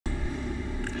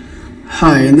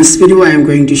Hi, in this video I am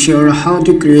going to show how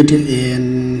to create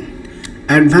an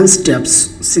advanced tabs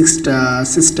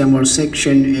system or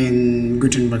section in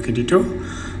Gutenberg Editor.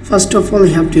 First of all,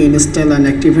 you have to install and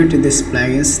activate this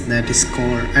plugin that is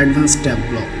called Advanced Tab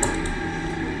Block.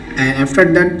 And after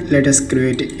that, let us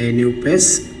create a new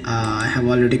page. I have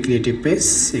already created a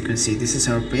page. You can see this is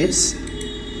our page.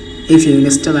 If you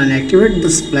install and activate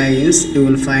this plugins, you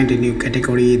will find a new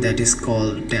category that is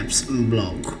called Tabs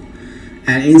Block.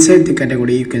 And inside the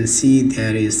category you can see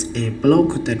there is a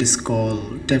block that is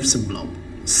called tabs block.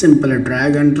 Simply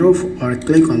drag and drop or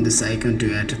click on this icon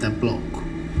to add the block.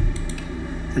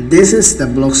 And this is the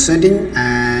block setting,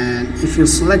 and if you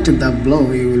select the block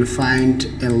you will find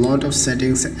a lot of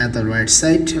settings at the right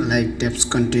side, like tabs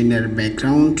container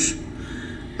background,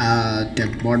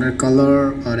 tab border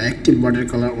color or active border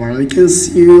color, or you can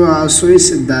see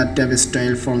switch the tab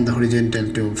style from the horizontal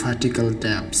to vertical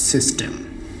tab system.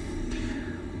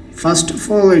 First of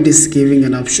all, it is giving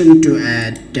an option to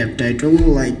add tab title,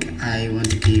 like I want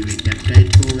to give a tab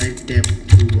title like tab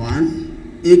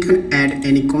 1. You can add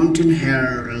any content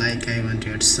here, like I want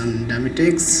to add some dummy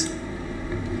text,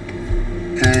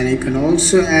 and you can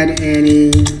also add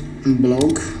any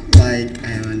block, like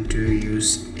I want to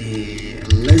use a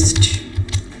list.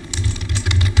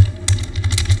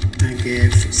 Okay,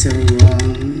 fixer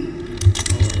 1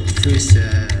 or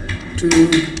fixer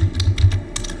 2.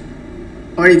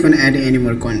 Or you can add any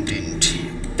more content.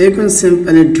 You can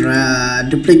simply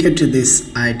duplicate this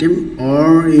item,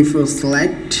 or if you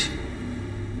select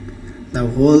the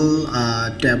whole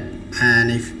tab,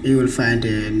 and if you will find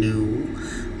a new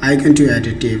icon to add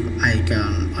a tab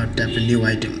icon or tab a new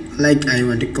item, like I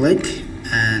want to click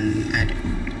and add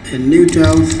a new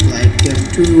tab like tab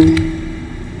 2.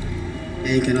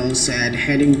 You can also add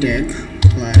heading tag,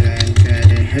 like I want to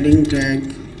add a heading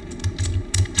tag.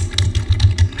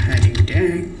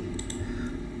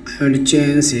 I will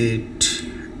change it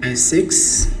as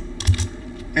 6,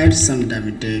 add some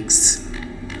dummy text,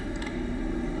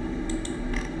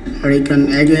 or you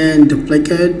can again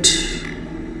duplicate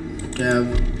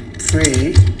tab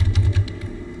 3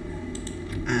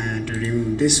 and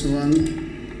remove this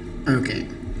one. Okay,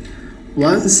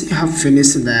 once you have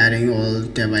finished adding all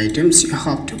tab items, you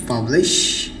have to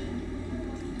publish.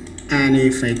 And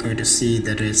if I go to see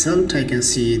the result, I can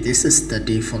see this is the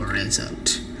default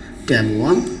result. Tab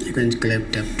 1, you can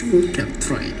click tab 2, tab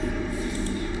 3.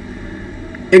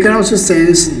 You can also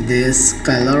change this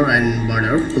color and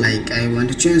border, like I want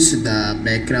to change the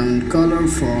background color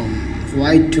from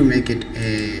white to make it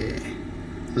a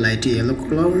light yellow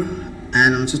color,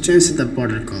 and also change the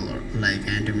border color, like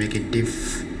I want to make it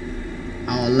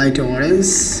light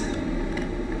orange.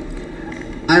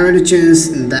 I want to change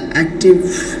the active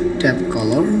tab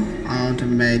color. I want to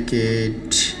make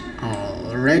it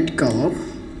red color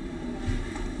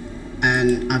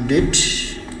and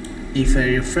update. If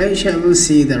I refresh, I will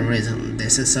see the result.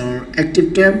 This is our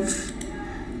active tab.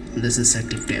 This is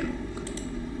active tab.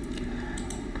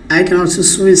 I can also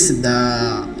switch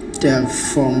the tab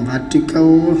from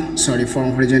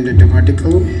horizontal to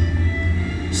vertical.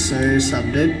 So it's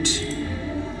update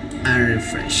and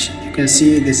refresh. You can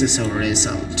see this is our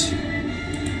result.